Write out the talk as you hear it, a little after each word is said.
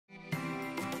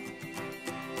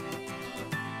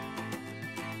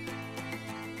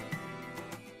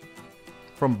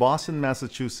From Boston,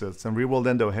 Massachusetts and Real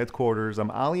Endo headquarters, I'm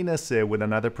Ali Nasseh with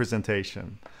another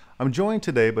presentation. I'm joined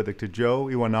today by Dr. Joe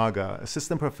Iwanaga,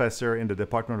 Assistant Professor in the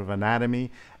Department of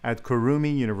Anatomy at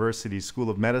Kurumi University School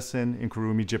of Medicine in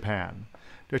Kurumi, Japan.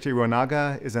 Dr.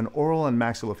 Iwanaga is an oral and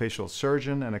maxillofacial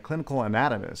surgeon and a clinical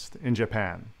anatomist in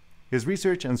Japan. His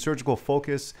research and surgical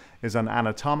focus is on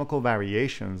anatomical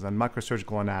variations and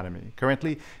microsurgical anatomy.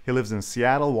 Currently, he lives in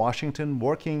Seattle, Washington,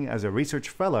 working as a research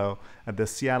fellow at the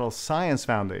Seattle Science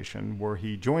Foundation, where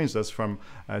he joins us from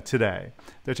today.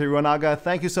 Dr. Iwanaga,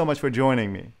 thank you so much for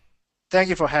joining me. Thank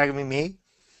you for having me.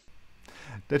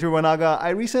 Dr. Iwanaga,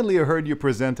 I recently heard you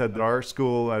present at our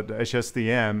school at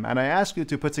HSDM, and I asked you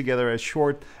to put together a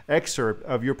short excerpt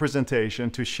of your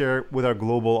presentation to share with our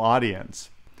global audience.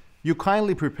 You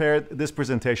kindly prepared this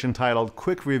presentation titled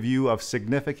Quick Review of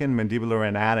Significant Mandibular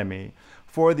Anatomy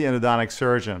for the Endodontic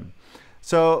Surgeon.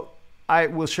 So I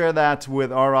will share that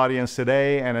with our audience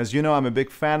today. And as you know, I'm a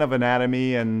big fan of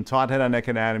anatomy and taught head and neck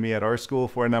anatomy at our school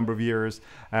for a number of years.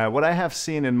 What I have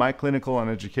seen in my clinical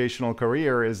and educational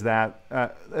career is that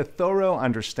a thorough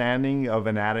understanding of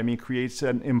anatomy creates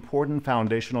an important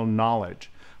foundational knowledge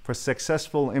for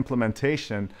successful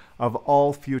implementation of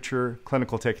all future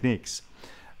clinical techniques.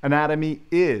 Anatomy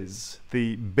is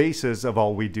the basis of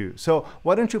all we do. So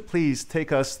why don't you please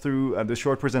take us through the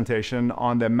short presentation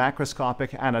on the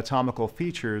macroscopic anatomical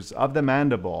features of the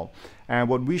mandible and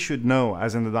what we should know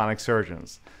as endodontic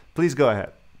surgeons. Please go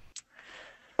ahead.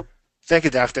 Thank you,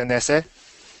 Dr. Nasseh.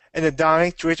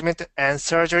 Endodontic treatment and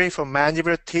surgery for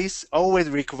mandibular teeth always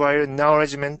require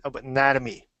acknowledgement of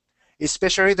anatomy,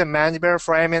 especially the mandibular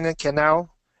foramen and canal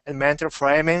and mantle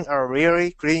foramen are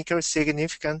really clinically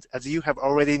significant, as you have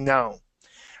already known.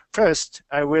 First,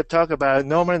 I will talk about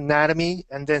normal anatomy,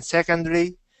 and then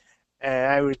secondly,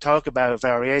 I will talk about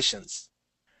variations.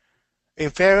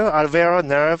 Inferior alveolar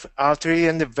nerve, artery,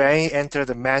 and vein enter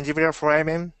the mandibular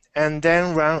foramen and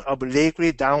then run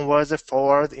obliquely downwards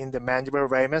forward in the mandibular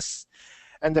ramus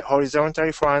and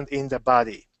horizontally front in the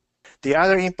body. The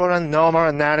other important normal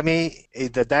anatomy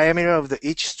is the diameter of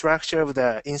each structure of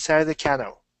the inside the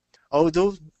canal.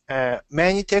 Although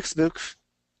many textbooks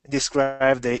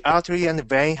describe the artery and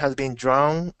vein has been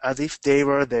drawn as if they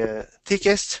were the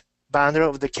thickest bundle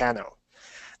of the canal.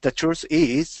 The truth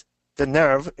is, the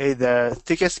nerve is the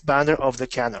thickest bundle of the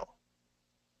canal.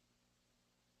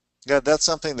 Yeah, that's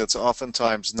something that's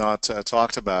oftentimes not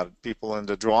talked about. People in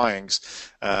the drawings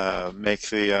make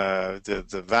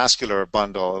the vascular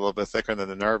bundle a little bit thicker than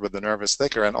the nerve, but the nerve is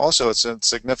thicker. And also it's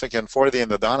significant for the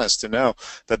endodontist to know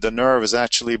that the nerve is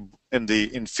actually in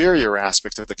the inferior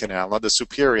aspect of the canal, not the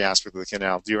superior aspect of the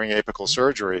canal. During apical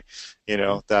surgery, you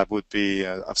know, that would be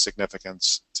of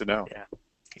significance to know.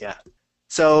 Yeah.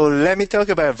 So let me talk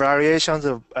about variations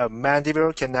of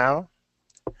mandibular canal.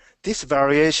 This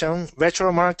variation,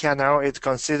 retromolar canal, is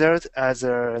considered as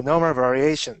a normal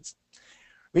variation.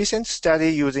 Recent study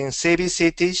using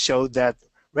CBCT showed that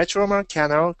retromolar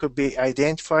canal could be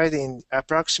identified in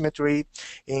approximately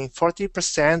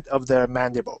 40% of the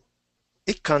mandible.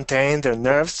 It contains the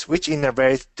nerves which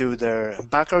innervate to the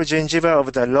buccal gingiva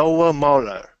of the lower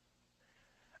molar.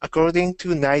 According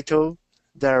to Naito,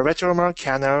 the retromolar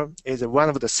canal is one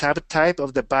of the subtypes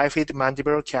of the bifid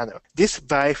mandibular canal. This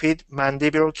bifid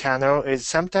mandibular canal is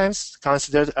sometimes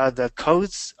considered as the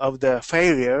cause of the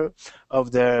failure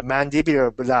of the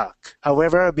mandibular block.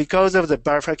 However, because of the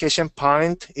bifurcation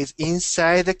point is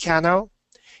inside the canal,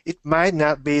 it might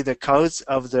not be the cause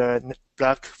of the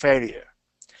block failure.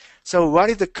 So what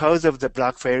is the cause of the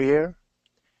block failure?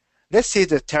 Let's see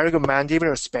the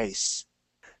pterygomandibular space.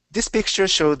 This picture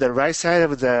shows the right side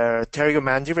of the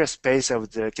pterygomandibular space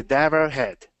of the cadaver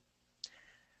head.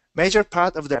 Major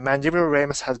part of the mandibular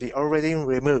ramus has been already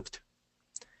removed.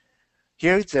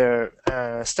 Here is the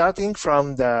starting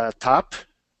from the top,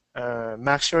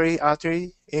 maxillary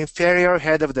artery, inferior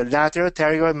head of the lateral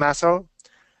pterygoid muscle,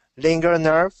 lingual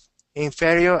nerve,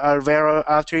 inferior alveolar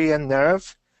artery and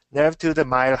nerve to the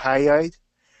mylohyoid,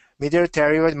 middle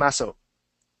pterygoid muscle.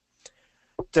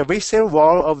 The visceral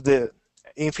wall of the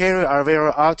inferior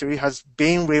alveolar artery has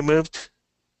been removed,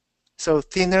 so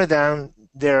thinner than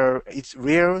its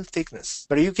real thickness.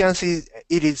 But you can see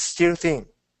it is still thin.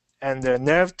 And the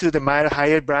nerve to the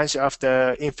mylohyoid branch of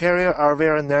the inferior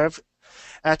alveolar nerve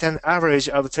at an average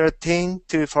of 13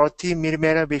 to 40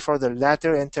 millimeters before the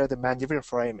latter enter the mandibular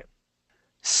foramen.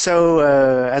 So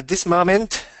at this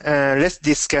moment, let's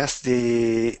discuss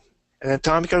the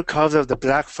anatomical cause of the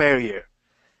block failure.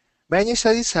 Many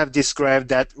studies have described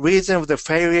that reason of the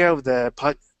failure of the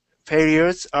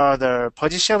failures are the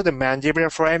position of the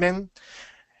mandibular foramen,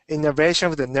 innervation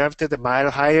of the nerve to the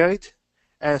mylohyoid,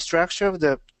 and structure of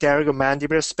the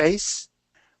pterygomandibular space,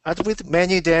 As with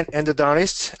many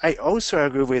endodontists, I also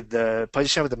agree with the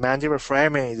position of the mandibular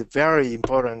foramen is very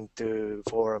important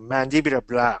for mandibular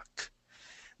block.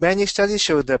 Many studies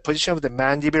show the position of the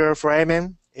mandibular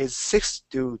foramen is 6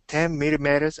 to 10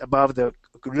 millimeters above the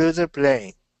occlusal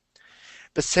plane.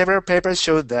 But several papers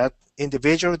show that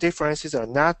individual differences are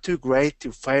not too great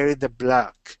to fail the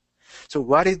block. So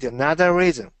what is another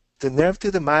reason? The nerve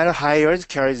to the mylohyoid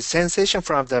carries sensation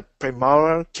from the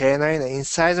premolar, canine, and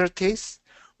incisor teeth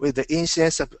with the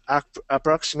incidence of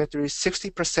approximately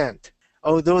 60%.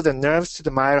 Although the nerves to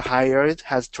the mylohyoid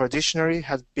has traditionally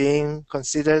been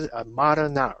considered a motor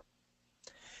nerve,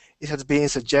 it has been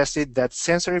suggested that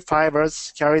sensory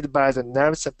fibers carried by the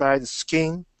nerve supply the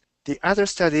skin. The other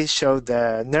studies showed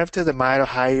the nerve to the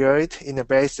mylohyoid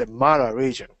innervates the motor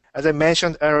region. As I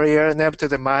mentioned earlier, nerve to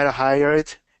the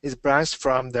mylohyoid is branched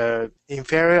from the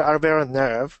inferior alveolar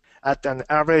nerve at an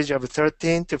average of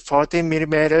 13 to 14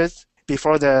 millimeters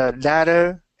before the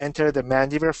latter enter the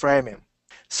mandibular foramen.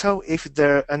 So if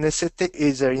the anesthetic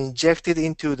is injected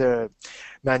into the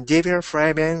mandibular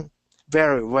foramen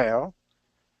very well,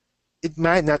 it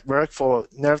might not work for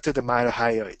nerve to the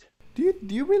mylohyoid. Do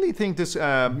you really think this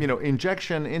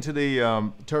injection into the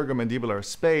pterygomandibular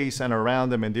space and around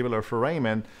the mandibular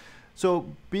foramen, so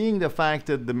being the fact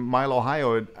that the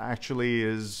mylohyoid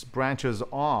actually branches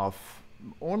off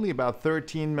only about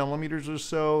 13 millimeters or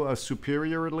so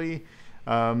superiorly,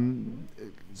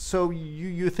 so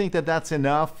you think that that's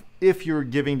enough if you're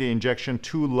giving the injection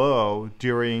too low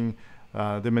during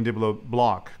the mandibular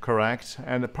block, correct?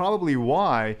 And probably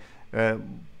why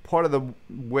part of the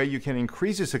way you can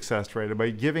increase your success rate by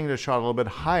giving the shot a little bit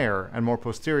higher and more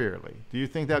posteriorly. Do you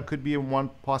think that could be one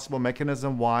possible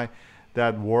mechanism why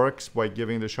that works, by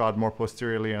giving the shot more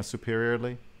posteriorly and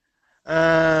superiorly?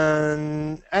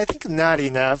 I think not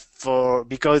enough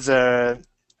because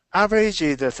average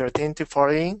is 13 to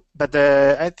 14, but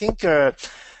I think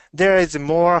there is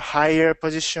more higher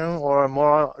position or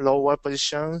more lower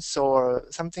positions or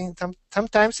something.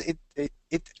 Sometimes it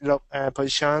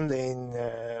positioned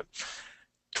in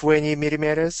 20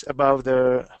 millimeters above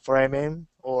the foramen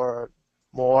or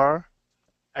more.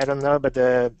 I don't know, but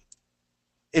it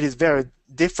is very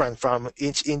different from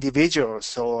each individual.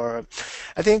 So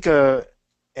I think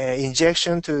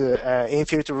injection to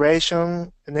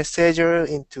infiltration anesthesia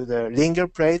into the lingual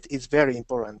plate is very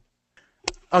important.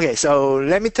 Okay, so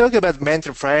let me talk about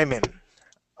mental foramen.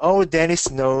 All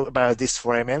dentists know about this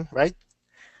foramen, right?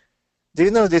 Do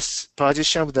you know this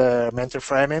position of the mental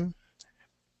foramen?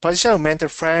 Position of mental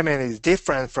foramen is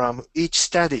different from each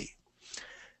study.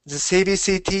 The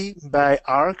CBCT by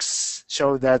ARCS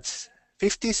showed that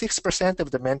 56%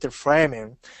 of the mental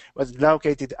foramen was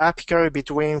located apically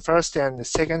between first and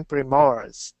second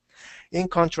premolars. In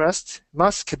contrast,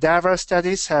 most cadaver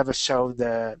studies have shown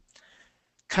the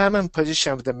common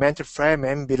position of the mental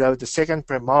foramen below the second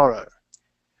premolar.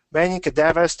 Many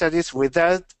cadaver studies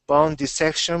without bone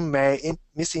dissection may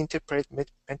misinterpret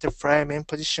mental foramen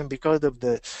position because of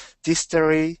the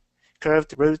distally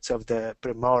curved roots of the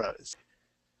premolars.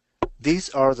 These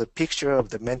are the picture of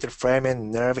the mental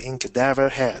foramen nerve in cadaver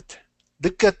head.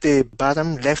 Look at the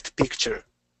bottom left picture.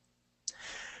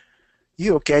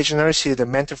 You occasionally see the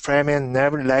mental foramen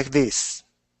nerve like this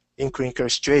in clinical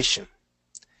situation.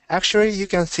 Actually, you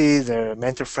can see the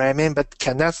mental foramen but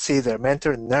cannot see the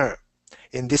mental nerve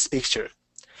in this picture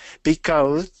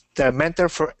because the mental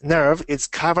nerve is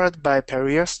covered by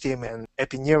periosteum and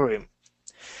epineurium.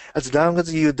 As long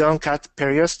as you don't cut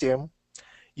periosteum,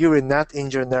 you will not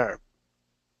injure nerve.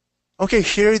 Okay,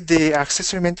 here is the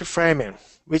accessory mental foramen,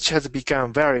 which has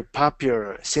become very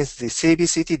popular since the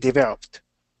CBCT developed.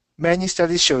 Many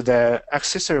studies show the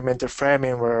accessory mental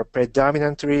foramen were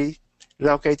predominantly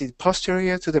located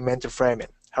posterior to the mental foramen.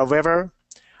 However,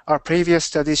 our previous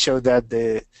studies showed that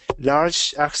the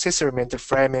large accessory mental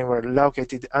foramen were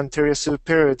located anterior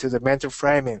superior to the mental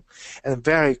foramen and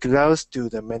very close to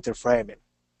the mental foramen.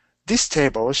 This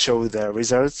table shows the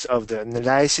results of the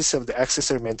analysis of the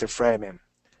accessory mental foramen,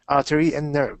 artery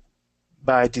and nerve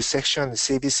by dissection and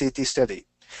CBCT study,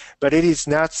 but it is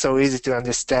not so easy to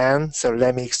understand, so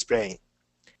let me explain.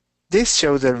 This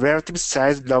shows the relative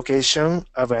size location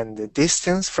of and the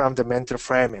distance from the mental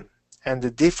foramen, and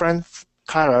the different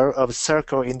color of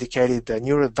circle indicated the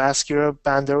neurovascular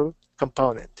bundle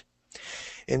component.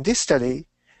 In this study,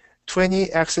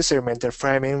 20 accessory mental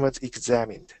foramen was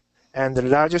examined, and the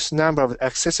largest number of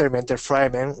accessory mental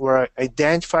foramen were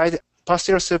identified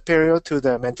posterior superior to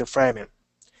the mental foramen.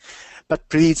 But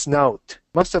please note,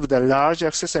 most of the large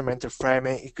accessory mental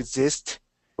foramen exist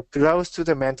close to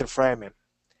the mental foramen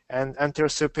and anterior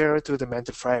superior to the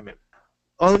mental foramen.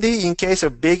 Only in case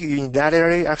of big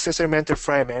unilaterally accessory mental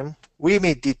foramen, we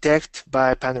may detect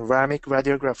by panoramic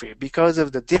radiography because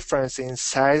of the difference in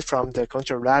size from the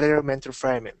contralateral mental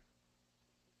foramen.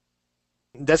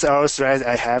 That's all slides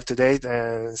I have today.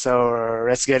 So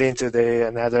let's get into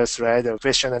another slide of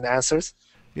question and answers.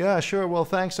 Yeah, sure. Well,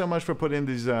 thanks so much for putting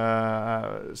these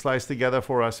slides together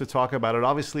for us to talk about it.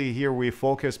 Obviously, here we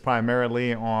focus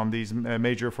primarily on these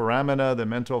major foramina, the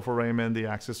mental foramen, the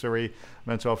accessory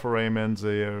mental foramens,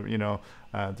 the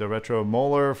the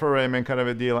retromolar foramen kind of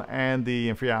a deal, and the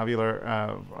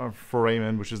infraalveolar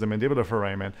foramen, which is the mandibular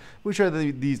foramen, which are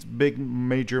these big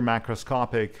major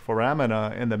macroscopic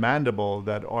foramina in the mandible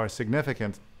that are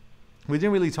significant. We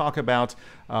didn't really talk about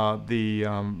the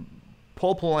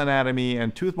pulpal anatomy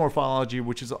and tooth morphology,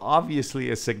 which is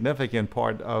obviously a significant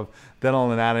part of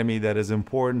dental anatomy that is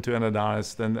important to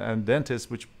endodontists and dentists,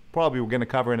 which probably we're going to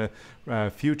cover in a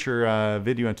future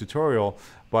video and tutorial.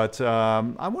 But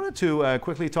I wanted to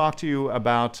quickly talk to you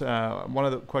about one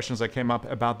of the questions that came up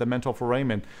about the mental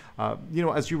foramen.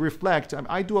 As you reflect,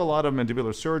 I do a lot of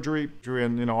mandibular surgery,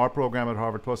 and our program at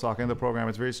Harvard Postdoc Endo program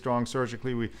is very strong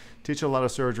surgically. We teach a lot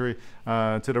of surgery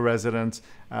to the residents.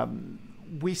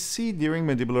 We see during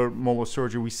mandibular molar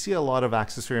surgery, we see a lot of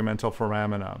accessory mental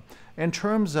foramina. In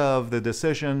terms of the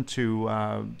decision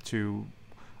to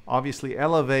obviously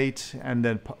elevate and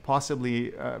then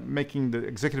possibly making the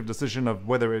executive decision of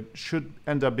whether it should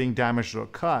end up being damaged or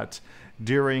cut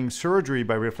during surgery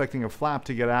by reflecting a flap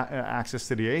to get access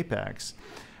to the apex.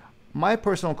 My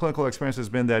personal clinical experience has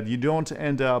been that you don't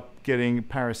end up getting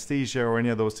paresthesia or any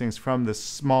of those things from the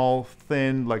small,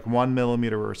 thin, like 1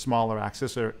 millimeter or smaller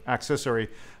accessory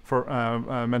for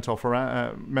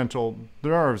mental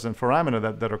nerves and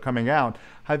foramina that are coming out.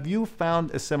 Have you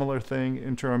found a similar thing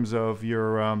in terms of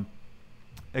your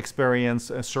experience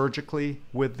surgically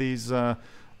with these, in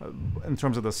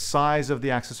terms of the size of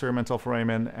the accessory mental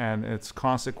foramen and its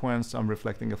consequence on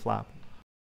reflecting a flap?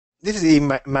 This is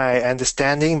my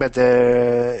understanding, but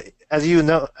as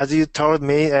you told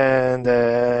me, and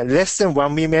less than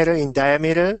 1 millimeter in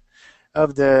diameter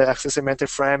of the accessory mental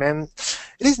foramen,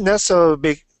 it is not so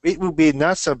big. It will be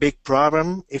not so big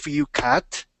problem if you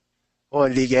cut or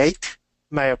ligate.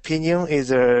 My opinion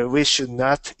is we should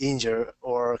not injure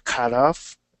or cut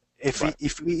off.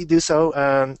 If we do so,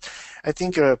 I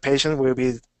think a patient will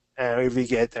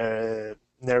get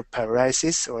nerve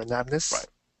paralysis or numbness. Right.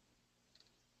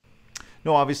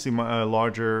 No, obviously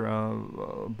larger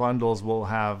bundles will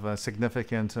have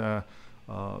significant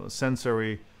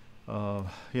sensory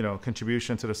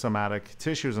contribution to the somatic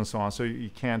tissues and so on. So you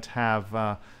can't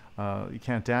have you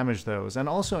can't damage those. And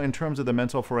also in terms of the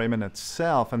mental foramen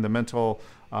itself and the mental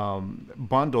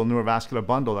bundle, neurovascular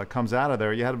bundle that comes out of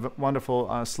there, you had a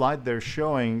wonderful slide there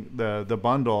showing the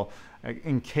bundle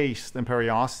encased in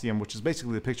periosteum, which is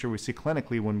basically the picture we see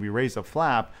clinically when we raise a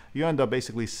flap. You end up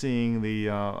basically seeing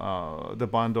the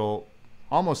bundle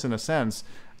almost in a sense,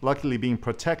 luckily being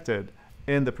protected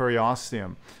in the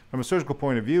periosteum. From a surgical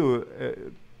point of view,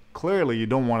 clearly you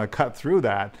don't want to cut through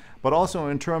that, but also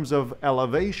in terms of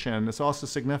elevation, it's also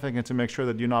significant to make sure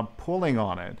that you're not pulling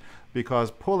on it,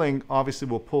 because pulling obviously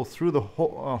will pull through the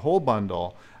whole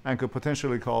bundle and could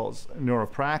potentially cause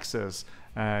neuropraxis,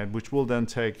 which will then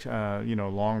take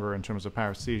longer in terms of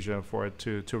paresthesia for it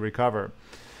to recover.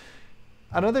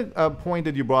 Another point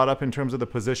that you brought up in terms of the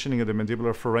positioning of the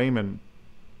mandibular foramen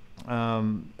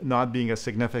not being as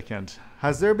significant.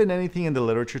 Has there been anything in the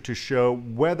literature to show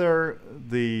whether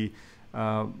the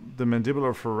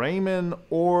mandibular foramen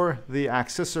or the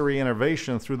accessory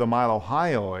innervation through the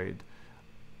mylohyoid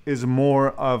is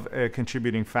more of a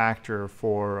contributing factor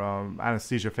for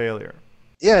anesthesia failure?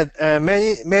 Yeah,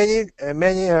 many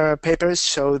papers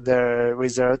show the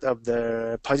result of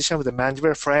the position of the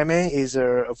mandibular foramen is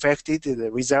affected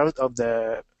the result of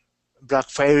the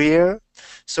block failure.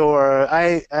 So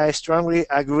I strongly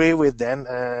agree with them.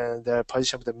 The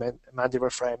position of the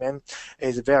mandibular foramen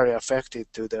is very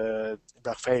affected to the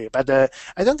block failure. But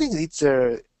I don't think it's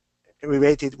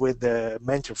related with the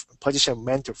position of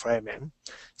mental foramen.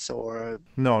 So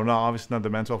no, obviously not the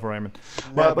mental foramen.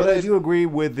 But I do agree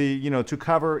with the to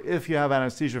cover if you have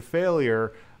anesthesia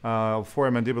failure for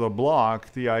a mandibular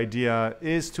block, the idea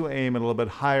is to aim a little bit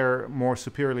higher, more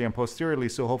superiorly and posteriorly,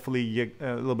 so hopefully you get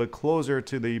a little bit closer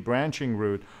to the branching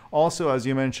root. Also, as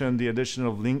you mentioned, the addition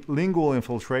of lingual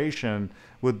infiltration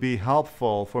would be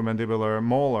helpful for mandibular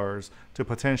molars to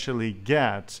potentially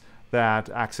get that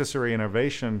accessory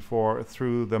innervation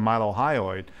through the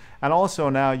mylohyoid, and also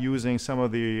now using some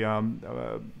of the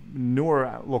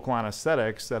newer local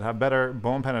anesthetics that have better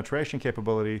bone penetration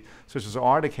capability, such as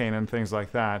articaine and things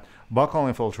like that. Buccal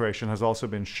infiltration has also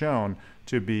been shown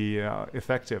to be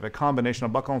effective. A combination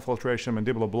of buccal infiltration,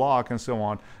 mandibular block, and so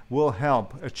on will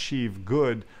help achieve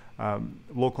good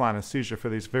local anesthesia for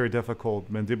these very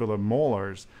difficult mandibular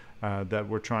molars that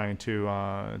we're trying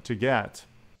to get.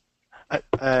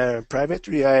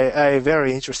 Privately, I'm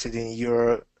very interested in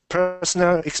your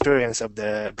personal experience of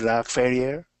the block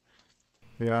failure.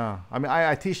 Yeah, I mean,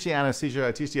 I teach the anesthesia,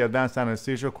 I teach the advanced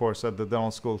anesthesia course at the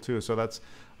dental school too. So that's,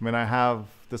 I mean,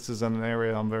 this is an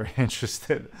area I'm very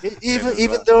interested in.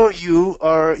 Even though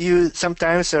you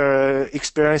sometimes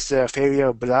experience the failure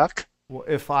of block. Well,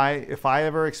 if I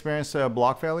ever experience a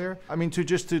block failure, I mean,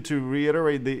 to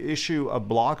reiterate, the issue of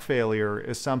block failure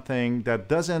is something that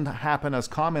doesn't happen as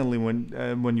commonly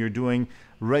when you're doing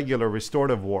regular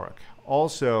restorative work.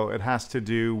 Also, it has to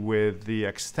do with the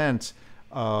extent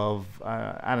of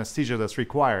anesthesia that's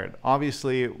required.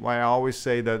 Obviously, I always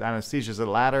say that anesthesia is a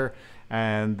ladder,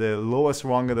 and the lowest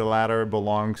rung of the ladder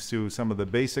belongs to some of the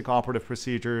basic operative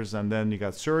procedures, and then you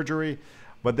got surgery.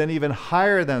 But then even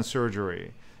higher than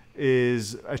surgery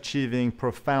is achieving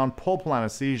profound pulpal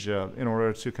anesthesia in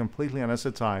order to completely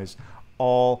anesthetize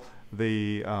all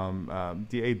the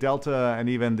A delta and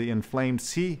even the inflamed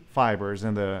C fibers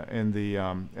in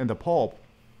the pulp,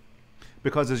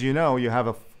 because as you know, you have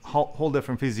a whole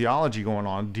different physiology going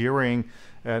on during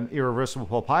an irreversible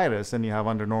pulpitis than you have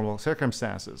under normal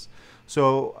circumstances.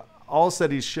 So all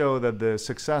studies show that the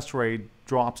success rate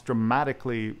drops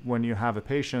dramatically when you have a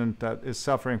patient that is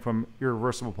suffering from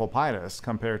irreversible pulpitis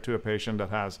compared to a patient that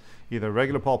has either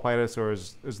regular pulpitis or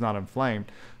is not inflamed.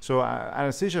 So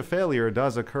anesthesia failure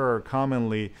does occur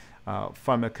commonly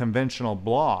from a conventional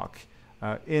block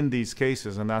in these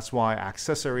cases, and that's why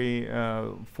accessory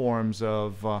forms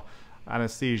of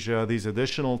anesthesia, these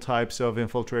additional types of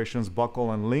infiltrations,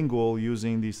 buccal and lingual,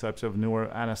 using these types of newer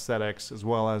anesthetics, as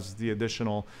well as the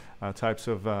additional types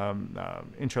of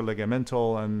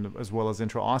intraligamental and as well as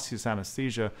intraosseous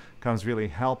anesthesia, comes really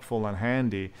helpful and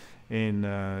handy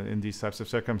in these types of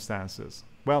circumstances.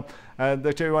 Well,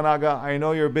 Dr. Iwanaga, I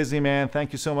know you're a busy man.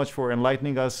 Thank you so much for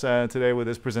enlightening us today with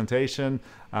this presentation.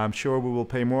 I'm sure we will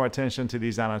pay more attention to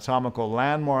these anatomical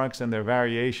landmarks and their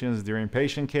variations during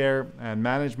patient care and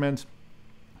management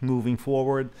moving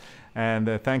forward.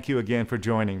 And thank you again for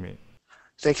joining me.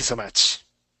 Thank you so much.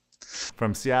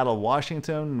 From Seattle,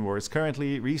 Washington, where is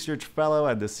currently research fellow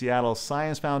at the Seattle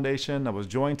Science Foundation, I was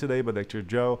joined today by Dr.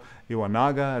 Joe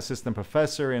Iwanaga, assistant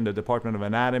professor in the Department of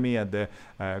Anatomy at the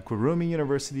Kurumi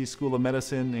University School of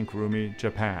Medicine in Kurumi,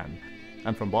 Japan.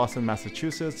 And from Boston,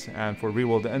 Massachusetts, and for Real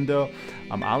World Endo,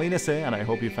 I'm Ali Nasseh, and I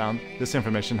hope you found this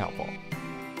information helpful.